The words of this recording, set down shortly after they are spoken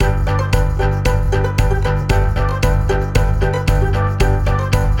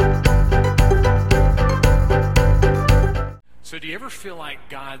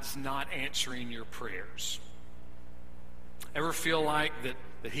God's not answering your prayers? Ever feel like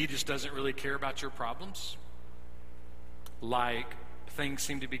that he just doesn't really care about your problems? Like things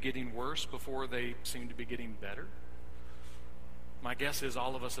seem to be getting worse before they seem to be getting better? My guess is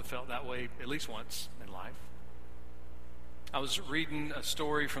all of us have felt that way at least once in life. I was reading a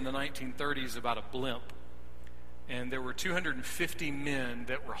story from the 1930s about a blimp, and there were 250 men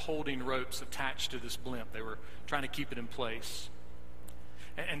that were holding ropes attached to this blimp. They were trying to keep it in place.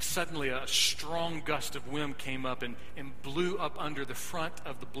 And suddenly a strong gust of wind came up and blew up under the front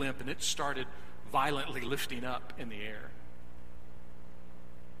of the blimp, and it started violently lifting up in the air.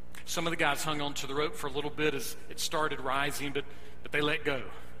 Some of the guys hung on to the rope for a little bit as it started rising, but they let go,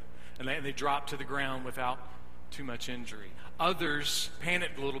 and they dropped to the ground without too much injury. Others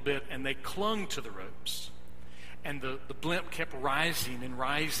panicked a little bit, and they clung to the ropes. And the blimp kept rising and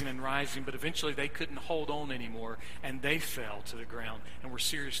rising and rising, but eventually they couldn't hold on anymore, and they fell to the ground and were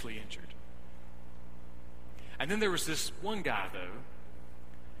seriously injured. And then there was this one guy, though,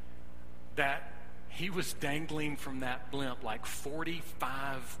 that he was dangling from that blimp like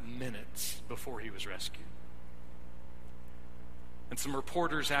 45 minutes before he was rescued. And some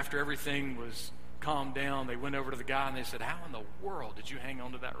reporters, after everything was calmed down, they went over to the guy and they said, "How in the world did you hang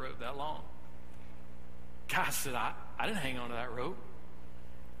on to that rope that long?" Guy said, I didn't hang on to that rope.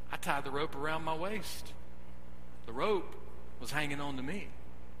 I tied the rope around my waist. The rope was hanging on to me.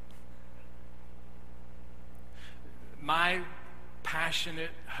 My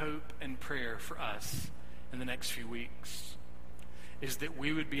passionate hope and prayer for us in the next few weeks is that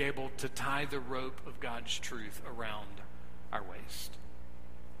we would be able to tie the rope of God's truth around our waist.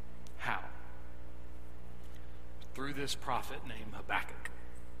 How? Through this prophet named Habakkuk.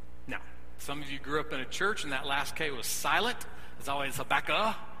 Now, some of you grew up in a church and that last K was silent. It's always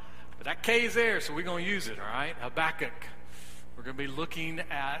Habakkuk. But that K is there, so we're going to use it, all right? Habakkuk. We're going to be looking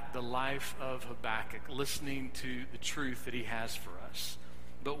at the life of Habakkuk, listening to the truth that he has for us.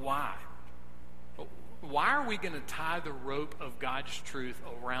 But why? Why are we going to tie the rope of God's truth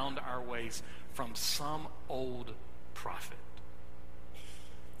around our waist from some old prophet?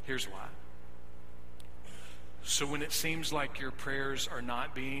 Here's why. So when it seems like your prayers are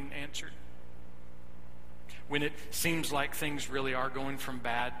not being answered, when it seems like things really are going from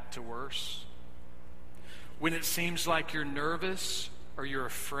bad to worse, when it seems like you're nervous or you're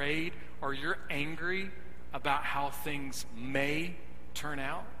afraid or you're angry about how things may turn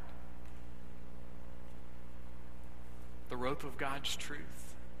out, the rope of God's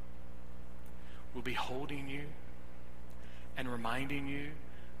truth will be holding you and reminding you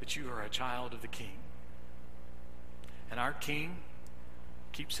that you are a child of the King. And our King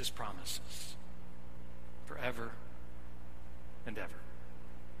keeps his promises forever and ever.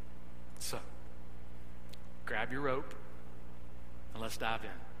 So, grab your rope and let's dive in.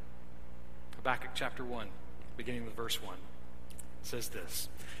 Habakkuk chapter 1, beginning with verse 1, says this: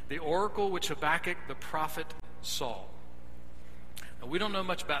 "The oracle which Habakkuk the prophet saw." Now, we don't know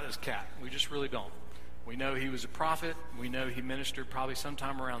much about this cat. We just really don't. We know he was a prophet. We know he ministered probably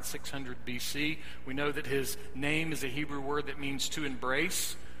sometime around 600 BC. We know that his name is a Hebrew word that means to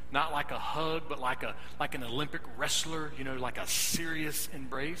embrace, not like a hug, but like an Olympic wrestler, like a serious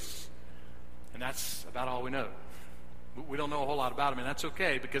embrace. And that's about all we know. We don't know a whole lot about him, and that's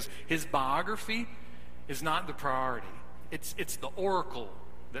okay, because his biography is not the priority. It's the oracle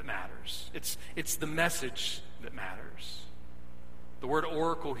that matters. It's the message that matters. The word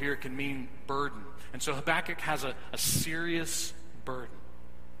oracle here can mean burden. And so Habakkuk has a serious burden.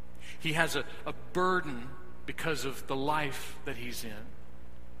 He has a burden because of the life that he's in.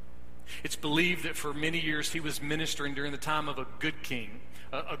 It's believed that for many years he was ministering during the time of a good king,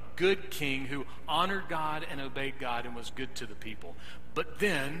 a good king who honored God and obeyed God and was good to the people. But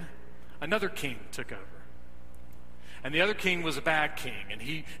then another king took over. And the other king was a bad king, and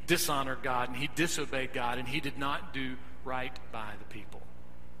he dishonored God, and he disobeyed God, and he did not do right by the people.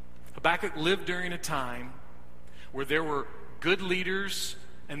 Habakkuk lived during a time where there were good leaders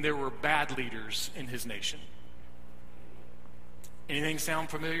and there were bad leaders in his nation. Anything sound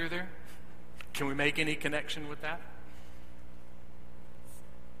familiar there? Can we make any connection with that?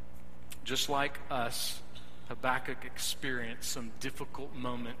 Just like us, Habakkuk experienced some difficult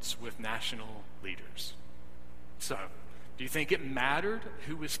moments with national leaders. So, do you think it mattered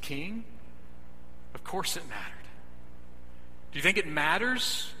who was king? Of course it mattered. Do you think it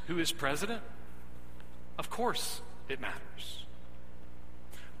matters who is president? Of course it matters.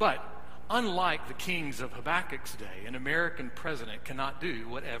 But unlike the kings of Habakkuk's day, an American president cannot do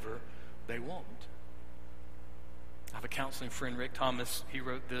whatever they want. I have a counseling friend, Rick Thomas. He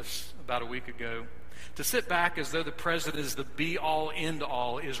wrote this about a week ago. To sit back as though the president is the be-all,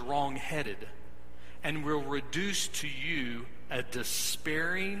 end-all is wrong-headed and will reduce to you a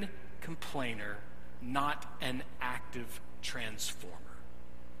despairing complainer, not an active transformer.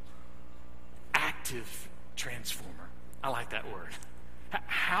 Active transformer. I like that word.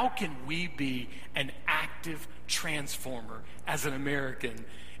 How can we be an active transformer as an American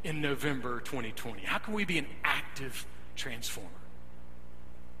in November 2020? How can we be an active transformer?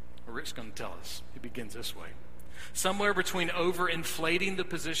 Well, Rick's going to tell us. He begins this way. Somewhere between overinflating the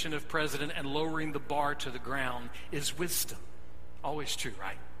position of president and lowering the bar to the ground is wisdom. Always true,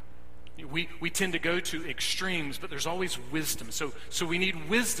 right? We tend to go to extremes, but there's always wisdom. So we need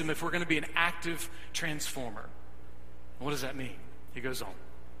wisdom if we're going to be an active transformer. What does that mean? He goes on.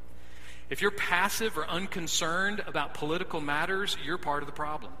 If you're passive or unconcerned about political matters, you're part of the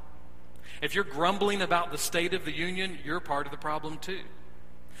problem. If you're grumbling about the state of the union, you're part of the problem too.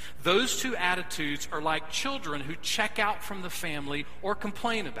 Those two attitudes are like children who check out from the family or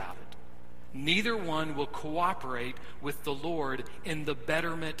complain about it. Neither one will cooperate with the Lord in the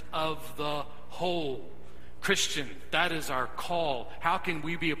betterment of the whole. Christian, that is our call. How can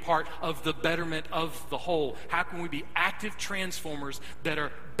we be a part of the betterment of the whole? How can we be active transformers that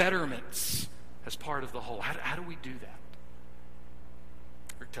are betterments as part of the whole? How do we do that?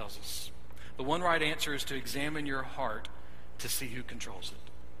 Rick tells us. The one right answer is to examine your heart to see who controls it.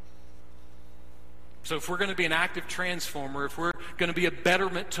 So if we're going to be an active transformer, if we're going to be a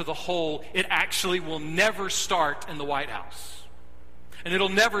betterment to the whole, it actually will never start in the White House. And it'll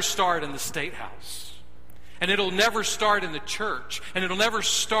never start in the State House. And it'll never start in the church. And it'll never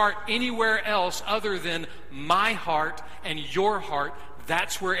start anywhere else other than my heart and your heart.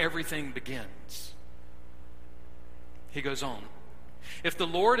 That's where everything begins. He goes on. If the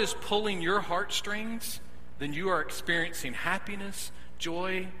Lord is pulling your heartstrings, then you are experiencing happiness,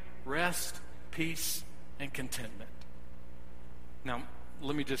 joy, rest, peace, and contentment. Now,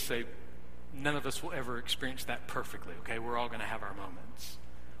 let me just say, none of us will ever experience that perfectly, okay? We're all going to have our moments.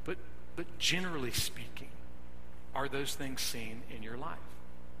 But generally speaking, are those things seen in your life?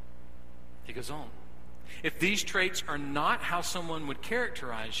 He goes on. If these traits are not how someone would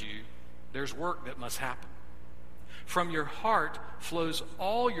characterize you, there's work that must happen. From your heart flows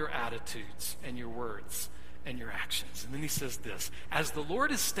all your attitudes and your words and your actions. And then he says this, as the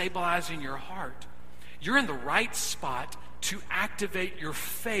Lord is stabilizing your heart, you're in the right spot to activate your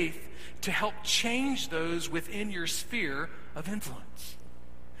faith to help change those within your sphere of influence.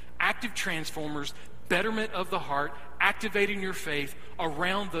 Active transformers, betterment of the heart, activating your faith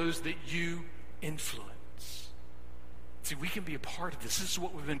around those that you influence. See, we can be a part of this. This is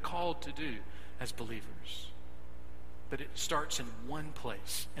what we've been called to do as believers. But it starts in one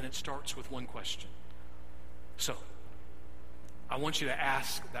place, and it starts with one question. So, I want you to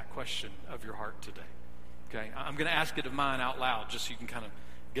ask that question of your heart today. Okay? I'm going to ask it of mine out loud just so you can kind of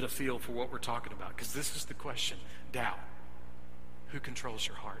get a feel for what we're talking about. Because this is the question. Doubt. Who controls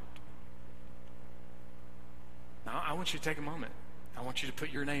your heart? Now, I want you to take a moment. I want you to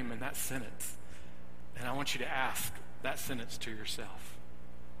put your name in that sentence. And I want you to ask that sentence to yourself.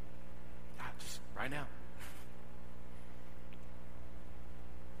 Just right now.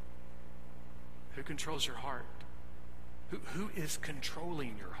 Who controls your heart? Who is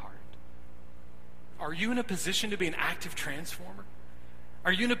controlling your heart? Are you in a position to be an active transformer?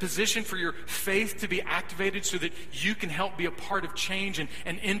 Are you in a position for your faith to be activated so that you can help be a part of change and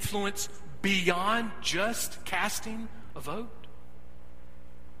influence beyond just casting a vote?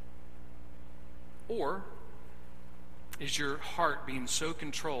 Or is your heart being so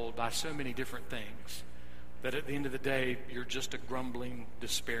controlled by so many different things that at the end of the day, you're just a grumbling,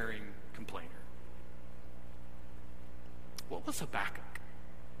 despairing complainer? What was Habakkuk?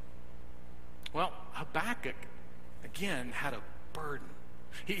 Well, Habakkuk, again, had a burden.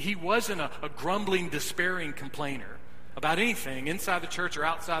 He wasn't a grumbling, despairing complainer about anything inside the church or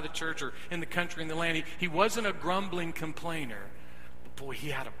outside the church or in the country, in the land. He wasn't a grumbling complainer. But boy, he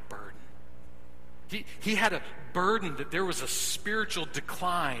had a burden. He had a burden that there was a spiritual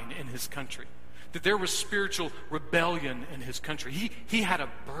decline in his country, that there was spiritual rebellion in his country. He had a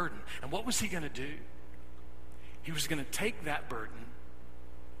burden. And what was he going to do? He was going to take that burden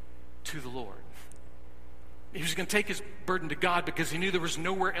to the Lord. He was going to take his burden to God because he knew there was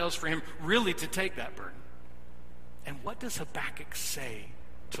nowhere else for him really to take that burden. And what does Habakkuk say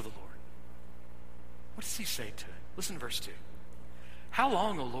to the Lord? What does he say to it? Listen to verse 2. How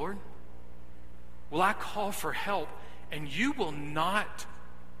long, O Lord, will I call for help and you will not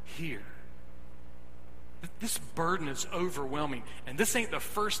hear? This burden is overwhelming. And this ain't the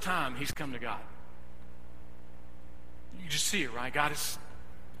first time he's come to God. just see it, right? God,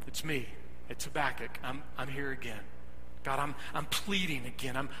 it's me. It's Habakkuk. I'm here again. God, I'm pleading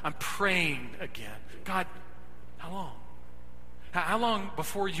again. I'm praying again. God, how long? How long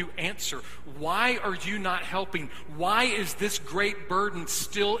before you answer? Why are you not helping? Why is this great burden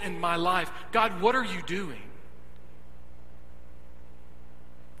still in my life? God, what are you doing?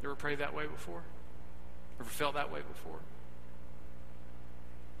 You ever prayed that way before? Ever felt that way before?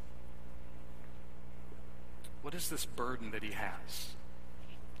 What is this burden that he has?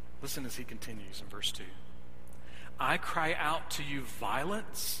 Listen as he continues in verse 2. I cry out to you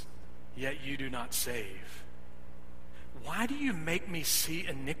violence, yet you do not save. Why do you make me see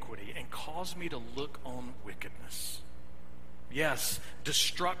iniquity and cause me to look on wickedness? Yes,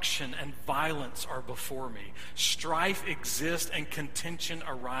 destruction and violence are before me. Strife exists and contention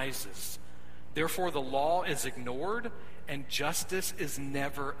arises. Therefore the law is ignored and justice is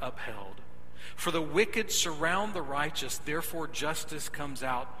never upheld. For the wicked surround the righteous, therefore justice comes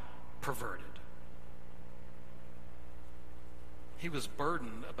out perverted. He was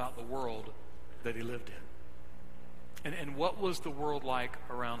burdened about the world that he lived in. And what was the world like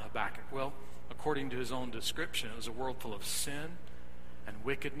around Habakkuk? Well, according to his own description, it was a world full of sin and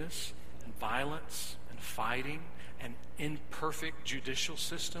wickedness and violence and fighting and imperfect judicial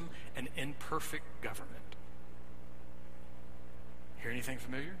system and imperfect government. Hear anything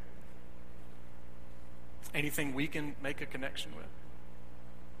familiar? Anything we can make a connection with?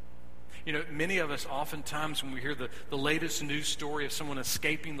 You know, many of us oftentimes when we hear the latest news story of someone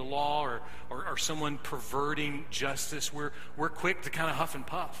escaping the law or someone perverting justice, we're quick to kind of huff and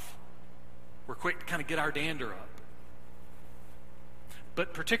puff. We're quick to kind of get our dander up.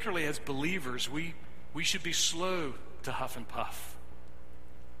 But particularly as believers, we should be slow to huff and puff.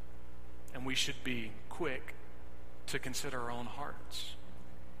 And we should be quick to consider our own hearts.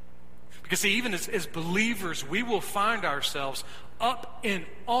 Because see, even as believers, we will find ourselves up in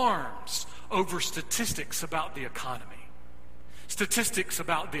arms over statistics about the economy, statistics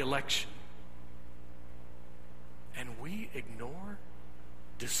about the election. And we ignore,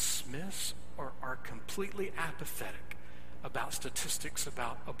 dismiss, or are completely apathetic about statistics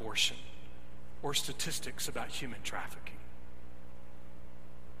about abortion or statistics about human trafficking.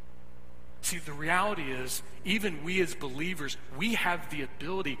 See, the reality is, even we as believers, we have the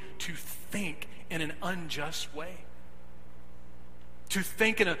ability to think in an unjust way. To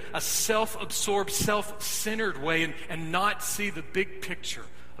think in a self-absorbed, self-centered way and not see the big picture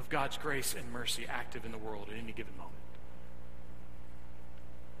of God's grace and mercy active in the world at any given moment.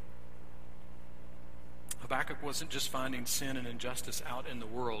 Habakkuk wasn't just finding sin and injustice out in the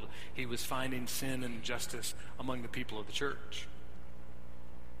world. He was finding sin and injustice among the people of the church.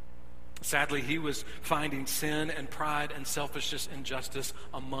 Sadly, he was finding sin and pride and selfishness and injustice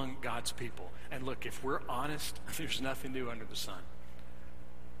among God's people. And look, if we're honest, there's nothing new under the sun.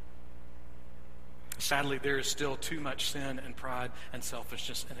 Sadly, there is still too much sin and pride and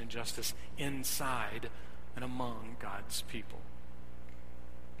selfishness and injustice inside and among God's people.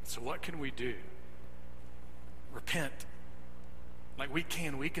 So what can we do? Repent. Like we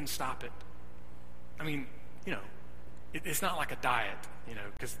can stop it. I mean, you know, it's not like a diet, you know,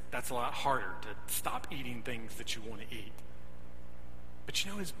 because that's a lot harder to stop eating things that you want to eat. But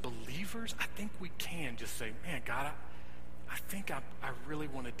you know, as believers, I think we can just say, man, God, I think I really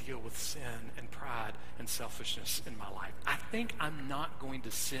want to deal with sin and pride and selfishness in my life. I think I'm not going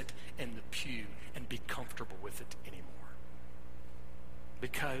to sit in the pew and be comfortable with it anymore.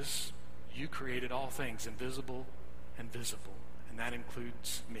 Because you created all things, invisible and visible, and that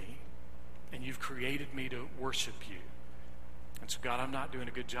includes me. And you've created me to worship you. And so, God, I'm not doing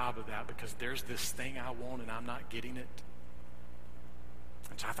a good job of that because there's this thing I want and I'm not getting it.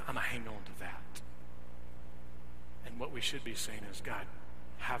 And so I'm going to hang on to that. And what we should be saying is, God,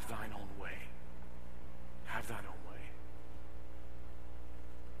 have thine own way. Have thine own way.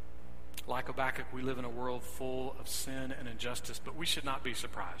 Like Habakkuk, we live in a world full of sin and injustice, but we should not be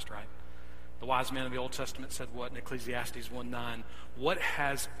surprised, right? The wise man of the Old Testament said what in Ecclesiastes 1:9? What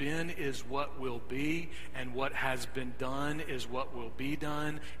has been is what will be, and what has been done is what will be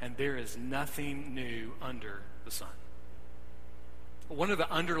done, and there is nothing new under the sun. One of the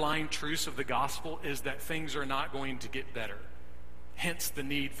underlying truths of the gospel is that things are not going to get better. Hence the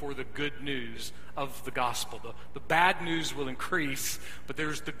need for the good news of the gospel. The bad news will increase, but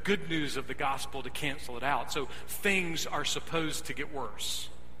there's the good news of the gospel to cancel it out. So things are supposed to get worse.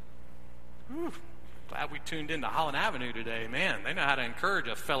 Whew, glad we tuned into Holland Avenue today. Man, they know how to encourage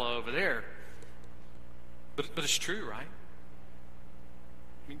a fellow over there. But it's true, right?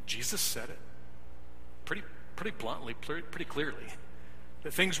 I mean, Jesus said it pretty bluntly, pretty clearly.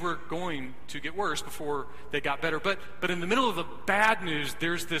 that things were going to get worse before they got better. But in the middle of the bad news,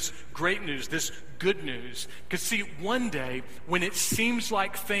 there's this great news, this good news. Because see, one day, when it seems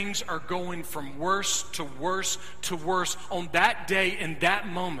like things are going from worse to worse to worse, on that day, in that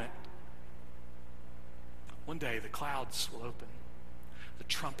moment, one day the clouds will open, the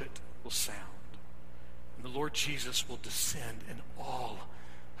trumpet will sound, and the Lord Jesus will descend in all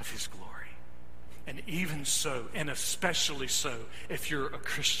of his glory. And even so, and especially so, if you're a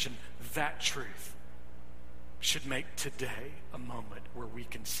Christian, that truth should make today a moment where we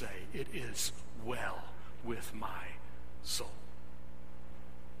can say, it is well with my soul.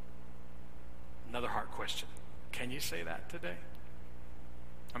 Another hard question. Can you say that today?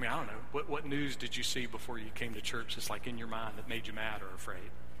 I mean, I don't know. What news did you see before you came to church that's like in your mind that made you mad or afraid?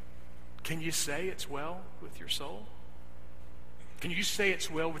 Can you say it's well with your soul? Can you say it's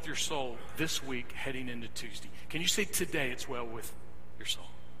well with your soul this week heading into Tuesday? Can you say today it's well with your soul?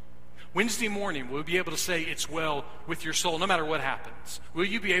 Wednesday morning, will you be able to say it's well with your soul no matter what happens? Will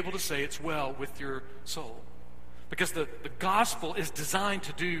you be able to say it's well with your soul? Because the gospel is designed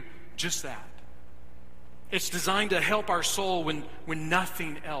to do just that. It's designed to help our soul when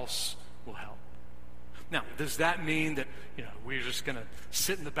nothing else will help. Now, does that mean that, we're just going to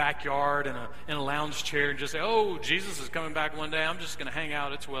sit in the backyard in a lounge chair and just say, oh, Jesus is coming back one day, I'm just going to hang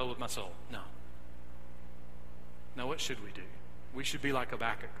out, it's well with my soul? No. Now, what should we do? We should be like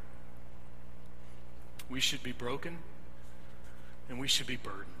Habakkuk. We should be broken, and we should be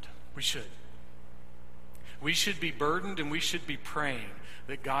burdened. We should. We should be burdened, and we should be praying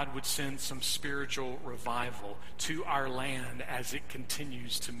that God would send some spiritual revival to our land as it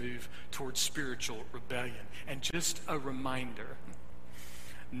continues to move towards spiritual rebellion. And just a reminder,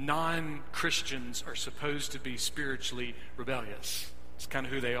 non-Christians are supposed to be spiritually rebellious. It's kind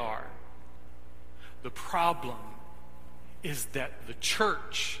of who they are. The problem is that the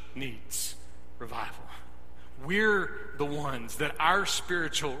church needs revival. We're the ones that our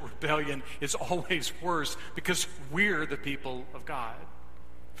spiritual rebellion is always worse because we're the people of God.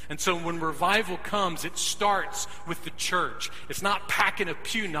 And so when revival comes, it starts with the church. It's not packing a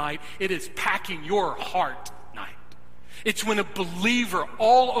pew night, it is packing your heart night. It's when a believer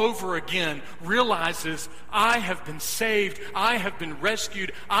all over again realizes, I have been saved, I have been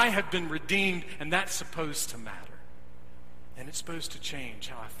rescued, I have been redeemed, and that's supposed to matter. And it's supposed to change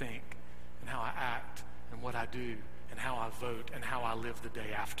how I think and how I act and what I do and how I vote and how I live the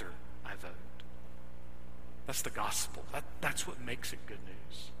day after I vote. That's the gospel. That's what makes it good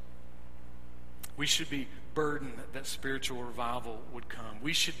news. We should be burdened that spiritual revival would come.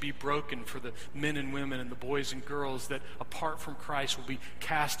 We should be broken for the men and women and the boys and girls that apart from Christ will be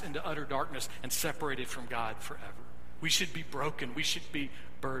cast into utter darkness and separated from God forever. We should be broken. We should be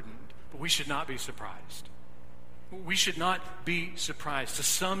burdened. But we should not be surprised. We should not be surprised. To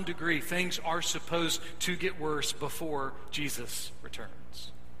some degree, things are supposed to get worse before Jesus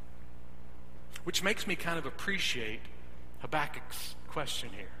returns. Which makes me kind of appreciate Habakkuk's question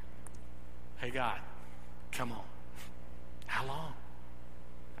here. Hey, God, come on. How long?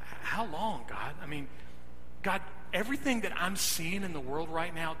 How long, God? I mean, God, everything that I'm seeing in the world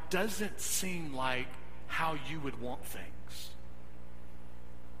right now doesn't seem like how you would want things.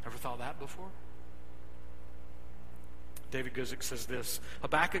 Ever thought that before? David Guzik says this,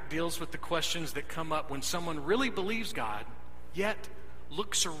 Habakkuk deals with the questions that come up when someone really believes God, yet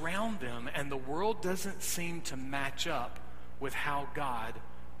looks around them and the world doesn't seem to match up with how God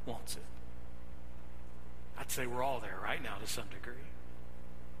wants it. I'd say we're all there right now to some degree.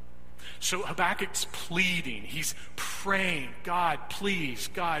 So Habakkuk's pleading, he's praying, God, please,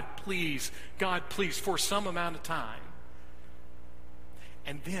 God, please, God, please, for some amount of time.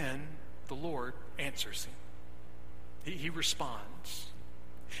 And then the Lord answers him. He responds.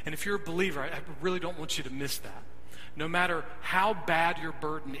 And if you're a believer, I really don't want you to miss that. No matter how bad your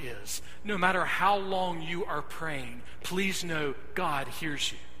burden is, no matter how long you are praying, please know God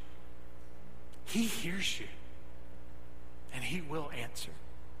hears you. He hears you. And he will answer.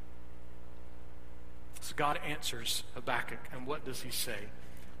 So God answers Habakkuk. And what does he say?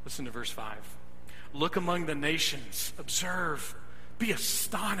 Listen to verse 5. Look among the nations, observe, be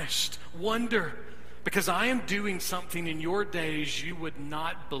astonished, wonder, because I am doing something in your days you would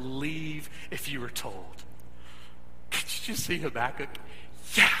not believe if you were told. Could you just see Habakkuk?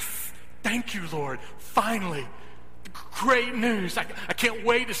 Yes, thank you, Lord. Finally, great news. I can't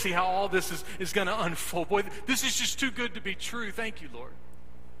wait to see how all this is going to unfold. Boy, this is just too good to be true. Thank you, Lord.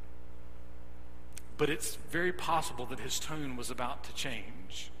 But it's very possible that his tone was about to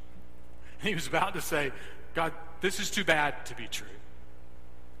change. He was about to say, God, this is too bad to be true.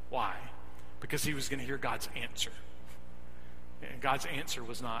 Why? Because he was going to hear God's answer. And God's answer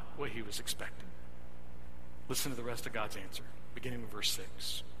was not what he was expecting. Listen to the rest of God's answer, beginning with verse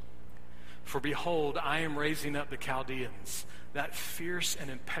 6. For behold, I am raising up the Chaldeans, that fierce and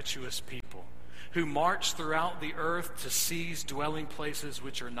impetuous people, who march throughout the earth to seize dwelling places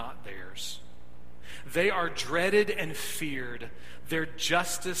which are not theirs. They are dreaded and feared. Their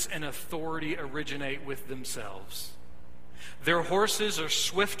justice and authority originate with themselves. Their horses are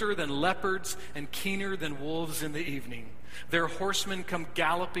swifter than leopards and keener than wolves in the evening. Their horsemen come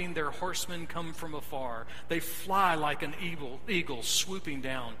galloping, their horsemen come from afar. They fly like an eagle swooping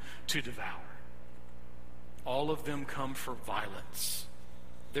down to devour. All of them come for violence.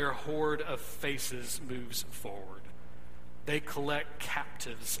 Their horde of faces moves forward. They collect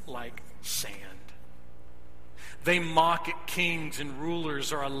captives like sand. They mock at kings and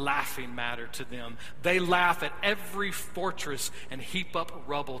rulers are a laughing matter to them. They laugh at every fortress and heap up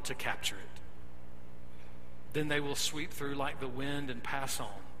rubble to capture it. Then they will sweep through like the wind and pass on,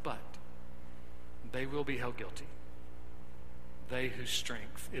 but they will be held guilty. They whose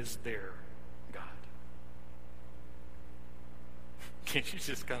strength is their God. Can't you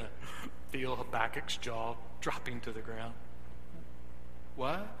just kind of feel Habakkuk's jaw dropping to the ground?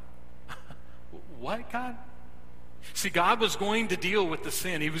 What? What, God? See, God was going to deal with the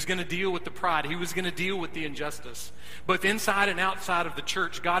sin. He was going to deal with the pride. He was going to deal with the injustice. Both inside and outside of the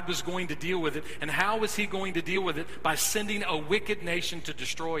church, God was going to deal with it. And how was he going to deal with it? By sending a wicked nation to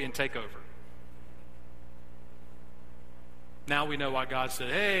destroy and take over. Now we know why God said,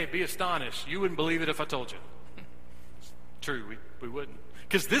 hey, be astonished. You wouldn't believe it if I told you. True, we wouldn't.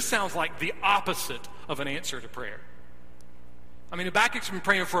 Because this sounds like the opposite of an answer to prayer. I mean, Habakkuk's been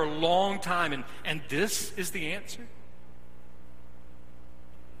praying for a long time, and this is the answer?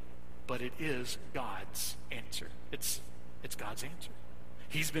 But it is God's answer. It's God's answer.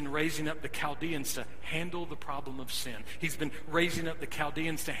 He's been raising up the Chaldeans to handle the problem of sin. He's been raising up the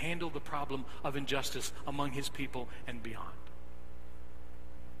Chaldeans to handle the problem of injustice among his people and beyond.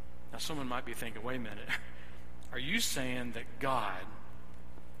 Now, someone might be thinking, wait a minute. Are you saying that God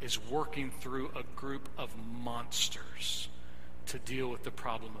is working through a group of monsters to deal with the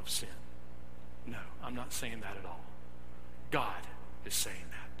problem of sin? No, I'm not saying that at all. God is saying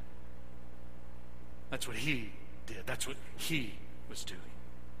that. That's what he did. That's what he was doing.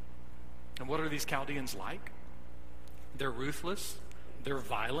 And what are these Chaldeans like? They're ruthless. They're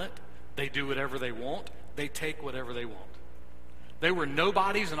violent. They do whatever they want. They take whatever they want. They were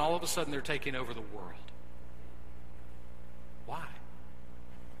nobodies, and all of a sudden they're taking over the world. Why?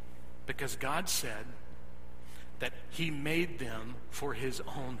 Because God said that he made them for his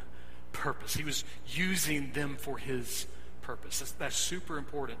own purpose. He was using them for his purpose. That's super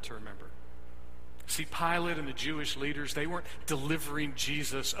important to remember. See, Pilate and the Jewish leaders, they weren't delivering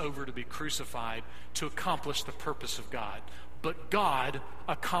Jesus over to be crucified to accomplish the purpose of God. But God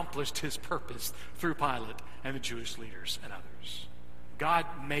accomplished his purpose through Pilate and the Jewish leaders and others. God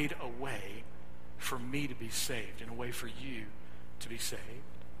made a way for me to be saved and a way for you to be saved.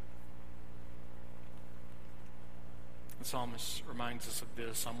 The psalmist reminds us of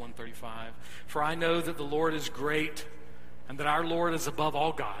this, Psalm 135. For I know that the Lord is great and that our Lord is above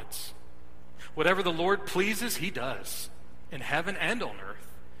all gods. Whatever the Lord pleases, he does, in heaven and on earth,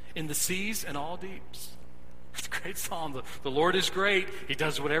 in the seas and all deeps. It's a great psalm. The Lord is great. He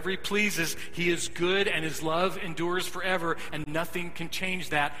does whatever he pleases. He is good, and his love endures forever, and nothing can change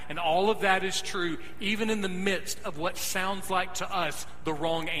that. And all of that is true, even in the midst of what sounds like to us the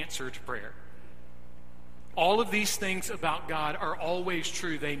wrong answer to prayer. All of these things about God are always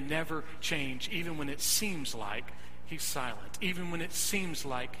true. They never change, even when it seems like he's silent, even when it seems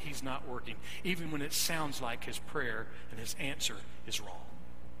like he's not working, even when it sounds like his prayer and his answer is wrong.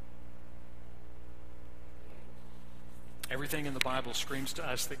 Everything in the Bible screams to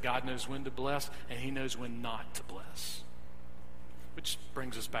us that God knows when to bless and he knows when not to bless. Which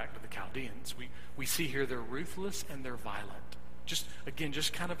brings us back to the Chaldeans. We see here they're ruthless and they're violent.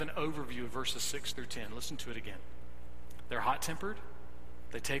 Just kind of an overview of verses 6 through 10. Listen to it again. They're hot-tempered.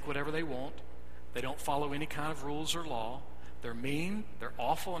 They take whatever they want. They don't follow any kind of rules or law. They're mean. They're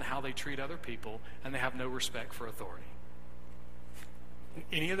awful in how they treat other people. And they have no respect for authority.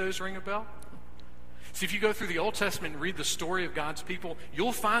 Any of those ring a bell? See, if you go through the Old Testament and read the story of God's people,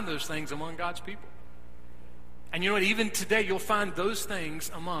 you'll find those things among God's people. And you know what? Even today, you'll find those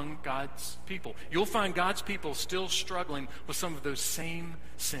things among God's people. You'll find God's people still struggling with some of those same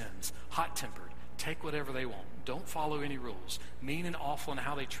sins. Hot-tempered. Take whatever they want. Don't follow any rules. Mean and awful in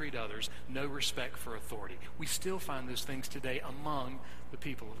how they treat others. No respect for authority. We still find those things today among the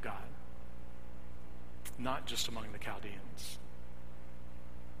people of God. Not just among the Chaldeans.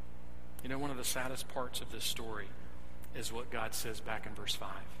 You know, one of the saddest parts of this story is what God says back in verse 5.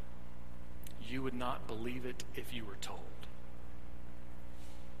 You would not believe it if you were told.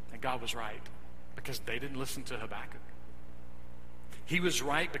 And God was right, because they didn't listen to Habakkuk. He was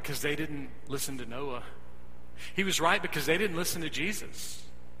right because they didn't listen to Noah. He was right because they didn't listen to Jesus.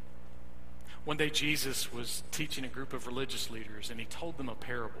 One day Jesus was teaching a group of religious leaders, and he told them a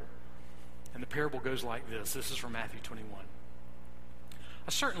parable. And the parable goes like this. This is from Matthew 21.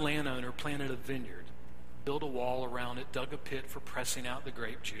 A certain landowner planted a vineyard, built a wall around it, dug a pit for pressing out the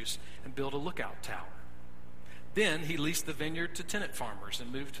grape juice, and built a lookout tower. Then he leased the vineyard to tenant farmers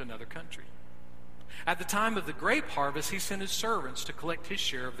and moved to another country. At the time of the grape harvest, he sent his servants to collect his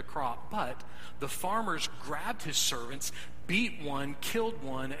share of the crop. But the farmers grabbed his servants, beat one, killed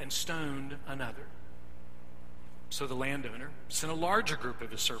one, and stoned another. So the landowner sent a larger group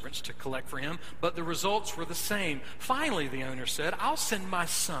of his servants to collect for him, but the results were the same. Finally, the owner said, I'll send my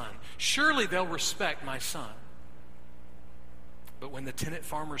son. Surely they'll respect my son. But when the tenant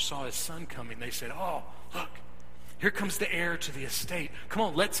farmers saw his son coming, they said, oh, look, here comes the heir to the estate. Come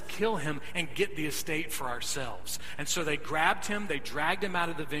on, let's kill him and get the estate for ourselves. And so they grabbed him, they dragged him out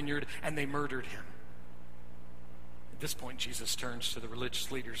of the vineyard, and they murdered him. At this point, Jesus turns to the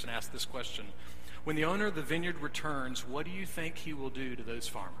religious leaders and asks this question. When the owner of the vineyard returns, what do you think he will do to those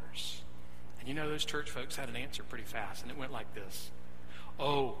farmers? And you know, those church folks had an answer pretty fast, and it went like this.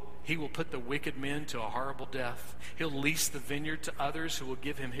 Oh, he will put the wicked men to a horrible death. He'll lease the vineyard to others who will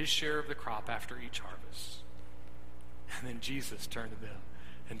give him his share of the crop after each harvest. And then Jesus turned to them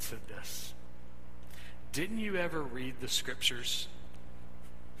and said this. Didn't you ever read the scriptures?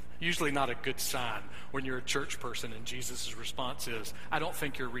 Usually not a good sign when you're a church person and Jesus' response is, I don't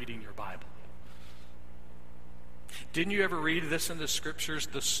think you're reading your Bible. Didn't you ever read this in the scriptures?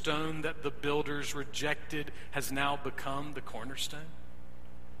 The stone that the builders rejected has now become the cornerstone.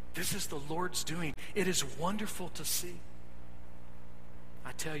 This is the Lord's doing. It is wonderful to see.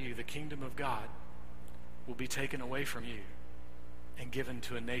 I tell you, the kingdom of God will be taken away from you and given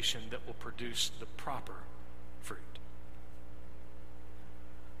to a nation that will produce the proper fruit.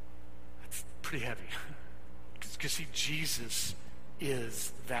 That's pretty heavy. Because see, Jesus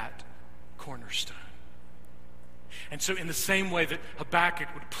is that cornerstone. And so in the same way that Habakkuk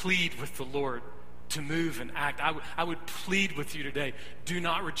would plead with the Lord to move and act, I would plead with you today, do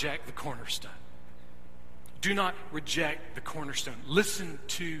not reject the cornerstone. Do not reject the cornerstone. Listen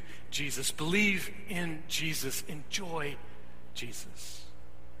to Jesus. Believe in Jesus. Enjoy Jesus.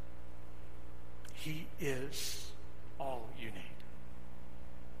 He is all you need.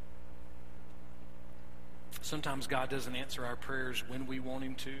 Sometimes God doesn't answer our prayers when we want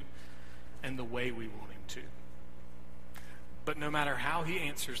him to and the way we want him to. But no matter how he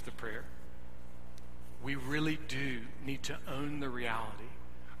answers the prayer, we really do need to own the reality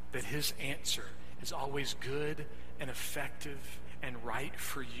that his answer is always good and effective and right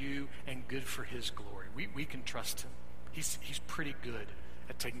for you and good for his glory. We can trust him. He's pretty good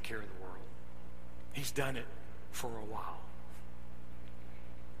at taking care of the world. He's done it for a while.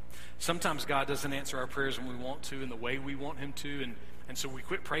 Sometimes God doesn't answer our prayers when we want to and the way we want him to, and so we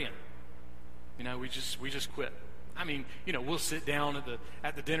quit praying. You know, we just quit. I mean, you know, we'll sit down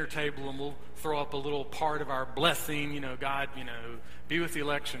at the dinner table and we'll throw up a little part of our blessing, you know, God, you know, be with the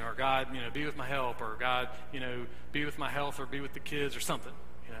election, or God, you know, be with my help, or God, you know, be with my health, or be with the kids, or something,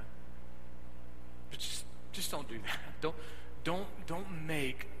 you know. But just don't do that. Don't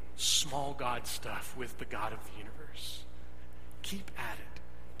make small God stuff with the God of the universe. Keep at it.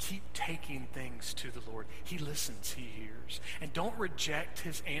 Keep taking things to the Lord. He listens, he hears. And don't reject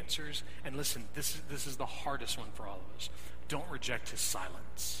his answers. And listen, this is the hardest one for all of us. Don't reject his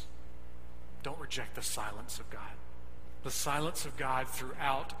silence. Don't reject the silence of God. The silence of God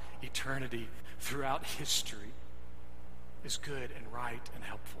throughout eternity, throughout history, is good and right and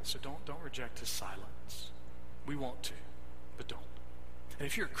helpful. So don't reject his silence. We want to, but don't. And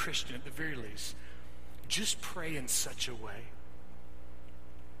if you're a Christian, at the very least, just pray in such a way.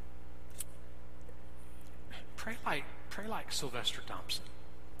 Pray like Sylvester Thompson,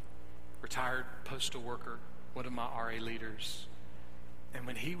 retired postal worker, one of my RA leaders. And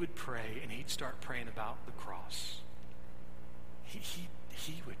when he would pray and he'd start praying about the cross,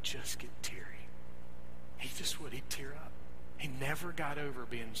 he would just get teary. He'd tear up. He never got over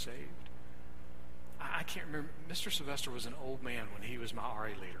being saved. I can't remember. Mr. Sylvester was an old man when he was my RA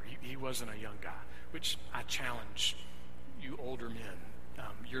leader. He wasn't a young guy, which I challenge you older men.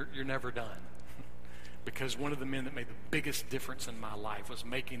 You're never done. Because one of the men that made the biggest difference in my life was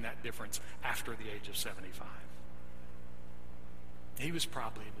making that difference after the age of 75. He was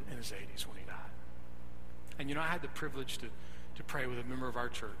probably in his 80s when he died. And you know, I had the privilege to pray with a member of our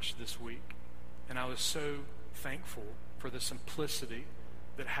church this week. And I was so thankful for the simplicity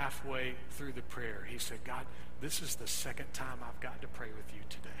that halfway through the prayer, he said, God, this is the second time I've got to pray with you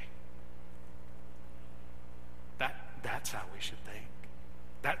today. That's how we should think.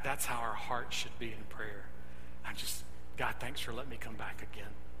 That's how our heart should be in prayer. God, thanks for letting me come back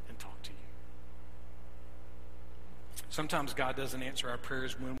again and talk to you. Sometimes God doesn't answer our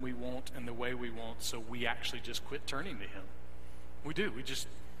prayers when we want and the way we want, so we actually just quit turning to him. We do.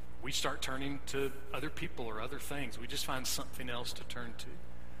 We start turning to other people or other things. We just find something else to turn to.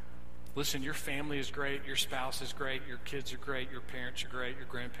 Listen, your family is great, your spouse is great, your kids are great, your parents are great, your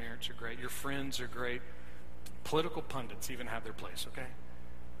grandparents are great, your friends are great. Political pundits even have their place, okay?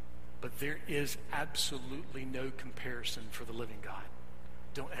 But there is absolutely no comparison for the living God.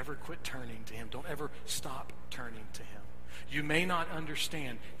 Don't ever quit turning to him. Don't ever stop turning to him. You may not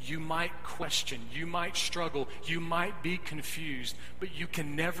understand. You might question. You might struggle. You might be confused. But you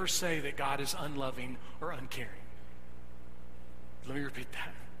can never say that God is unloving or uncaring. Let me repeat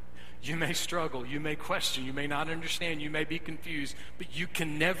that. You may struggle. You may question. You may not understand. You may be confused. But you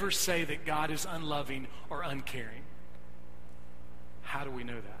can never say that God is unloving or uncaring. How do we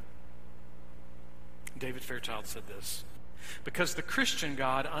know that? David Fairchild said this: because the Christian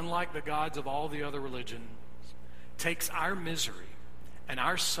God, unlike the gods of all the other religions, takes our misery and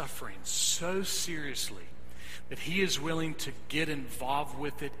our suffering so seriously that he is willing to get involved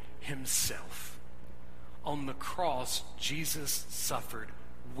with it himself. On the cross, Jesus suffered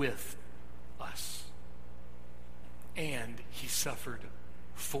with us. And he suffered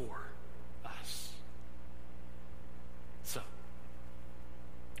for us. So,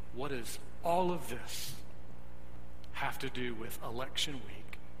 what does all of this have to do with Election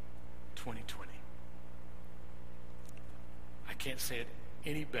Week 2020? I can't say it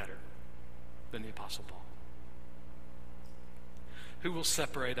any better than the Apostle Paul. Who will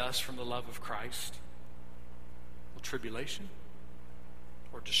separate us from the love of Christ? Will tribulation,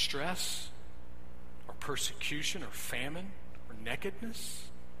 or distress, or persecution, or famine, or nakedness,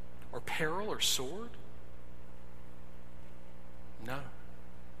 or peril, or sword? No.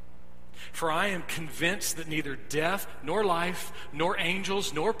 For I am convinced that neither death, nor life, nor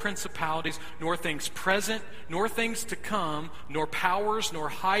angels, nor principalities, nor things present, nor things to come, nor powers, nor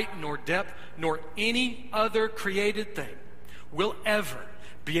height, nor depth, nor any other created thing will ever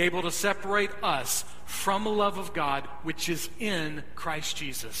be able to separate us from the love of God which is in Christ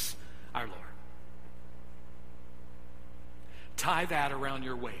Jesus our Lord. Tie that around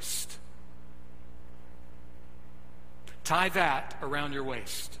your waist. Tie that around your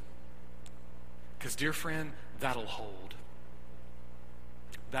waist. Because, dear friend, that'll hold.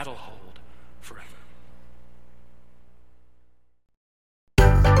 That'll hold forever.